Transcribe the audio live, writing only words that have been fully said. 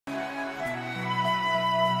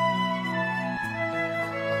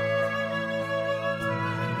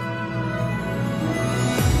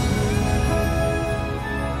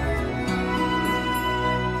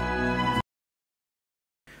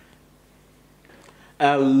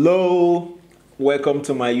Hello, welcome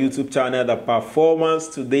to my YouTube channel, The Performance.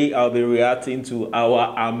 Today I'll be reacting to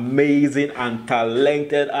our amazing and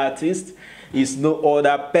talented artist. It's no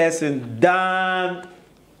other person than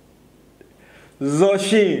ZHOU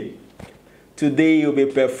SHEN. Today you'll be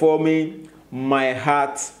performing My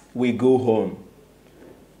Heart Will Go On.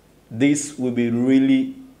 This will be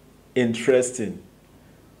really interesting.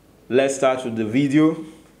 Let's start with the video.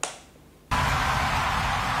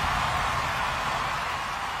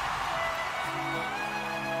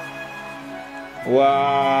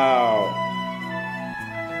 Wow,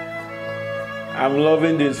 I'm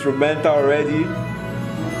loving the instrumental already.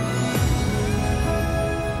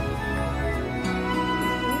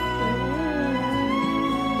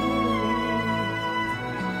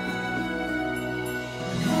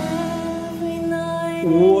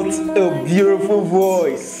 What a beautiful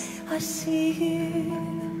voice. I see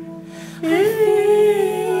you, I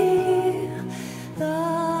feel,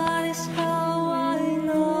 that is how I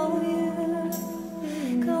know you.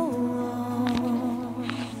 Go on,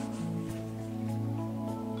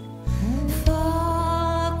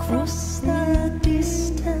 far across the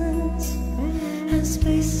distance and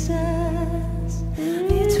spaces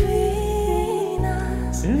between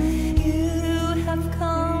us, you have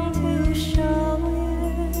come to show me.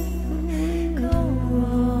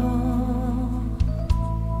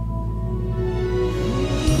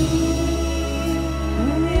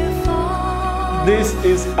 This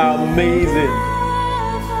is amazing.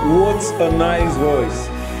 What a nice voice.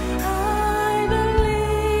 I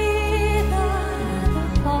believe that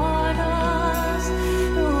the heart has you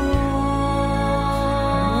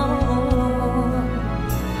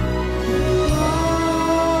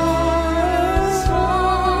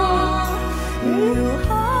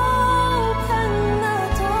open the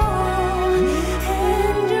door,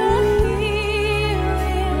 and you're here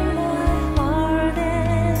in my heart,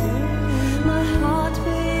 and my heart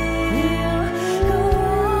will go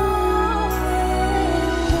on.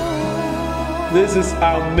 This is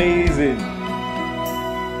amazing.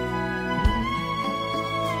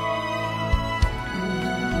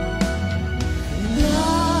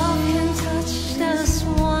 Love can touch us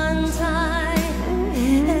one time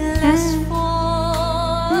and last for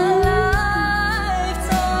a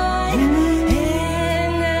lifetime,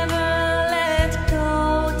 and never let go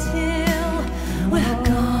till we're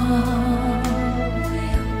gone.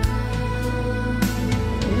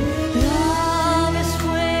 Love is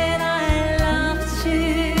when I loved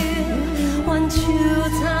you, want you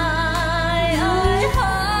tight, I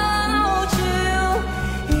hold you.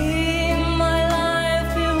 In my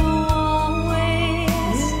life you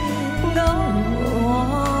always go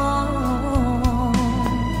on.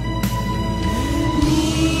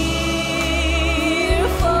 Near,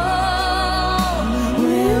 far,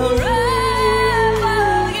 wherever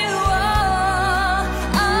you are,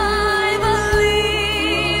 I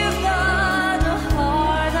believe that the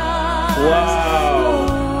heart has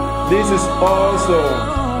Wow, this is awesome.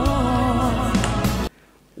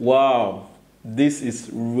 Wow, this is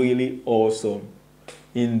really awesome.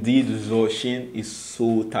 Indeed, ZHOU SHEN is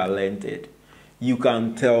so talented. You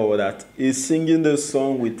can tell that he's singing the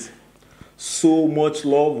song with so much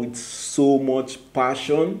love, with so much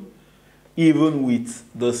passion, even with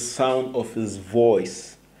the sound of his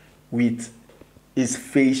voice, with his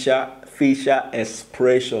facial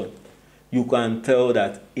expression. You can tell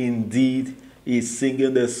that indeed he's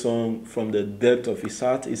singing the song from the depth of his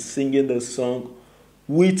heart. He's singing the song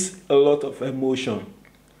with a lot of emotion.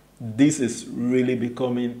 This is really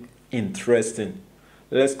becoming interesting.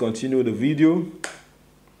 Let's continue the video.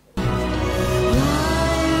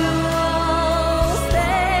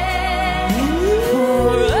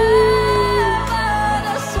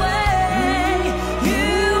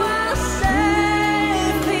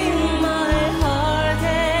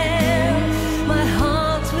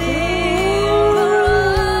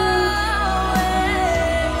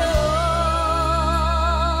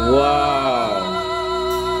 Wow.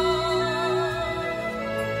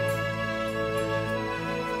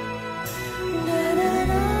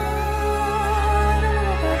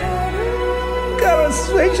 Got a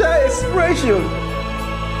facial expression.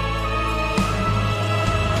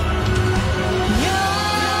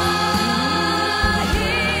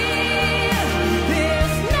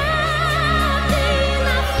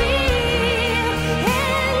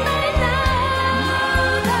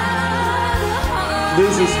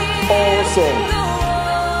 This is awesome.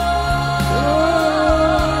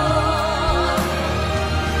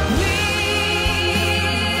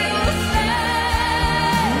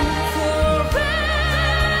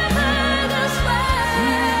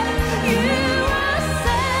 You are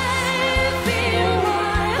safe in my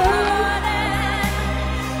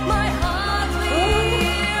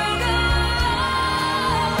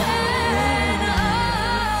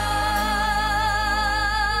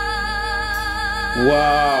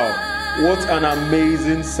What an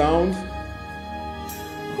amazing sound.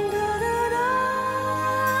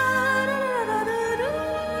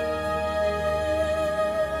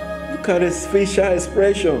 Look at his facial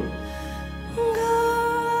expression.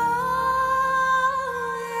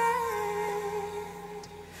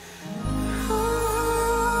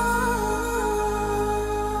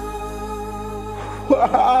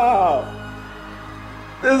 Wow!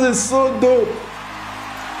 This is so dope.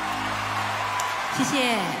 谢谢。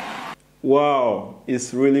 Wow,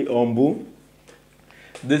 it's really humble.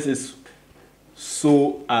 This is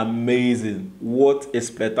so amazing. What a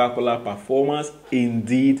spectacular performance.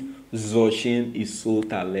 Indeed, ZHOU SHEN is so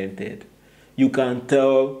talented. You can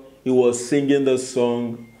tell he was singing the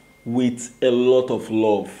song with a lot of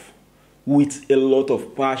love, with a lot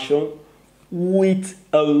of passion, with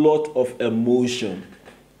a lot of emotion.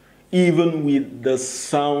 Even with the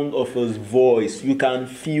sound of his voice, you can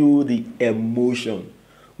feel the emotion.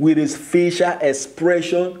 With his facial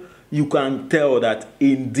expression, you can tell that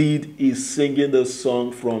indeed he's singing the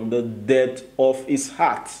song from the depth of his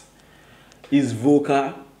heart. His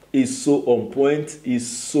vocal is so on point, is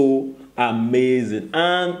so amazing,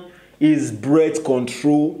 and his breath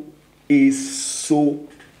control is so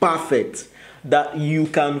perfect that you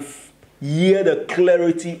can hear the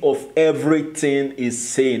clarity of everything he's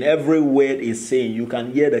saying. Every word he's saying, you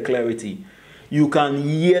can hear the clarity. You can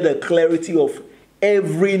hear the clarity of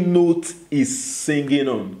every note he's singing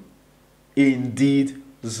on. Indeed,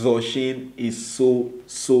 ZHOU SHEN is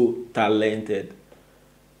so talented.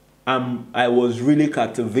 I was really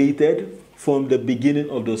captivated from the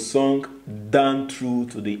beginning of the song down through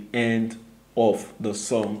to the end of the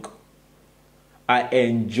song. I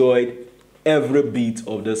enjoyed every bit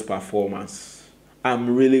of this performance.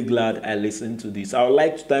 I'm really glad I listened to this. I would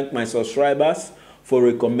like to thank my subscribers for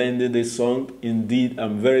recommending this song. Indeed,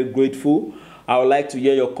 I'm very grateful. I would like to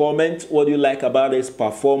hear your comments. What do you like about this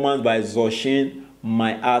performance by ZHOU SHEN?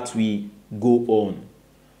 My heart will go on.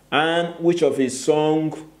 And which of his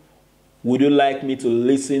songs would you like me to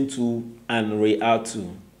listen to and react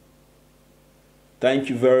to? Thank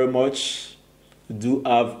you very much. Do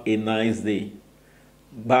have a nice day.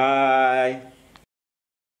 Bye.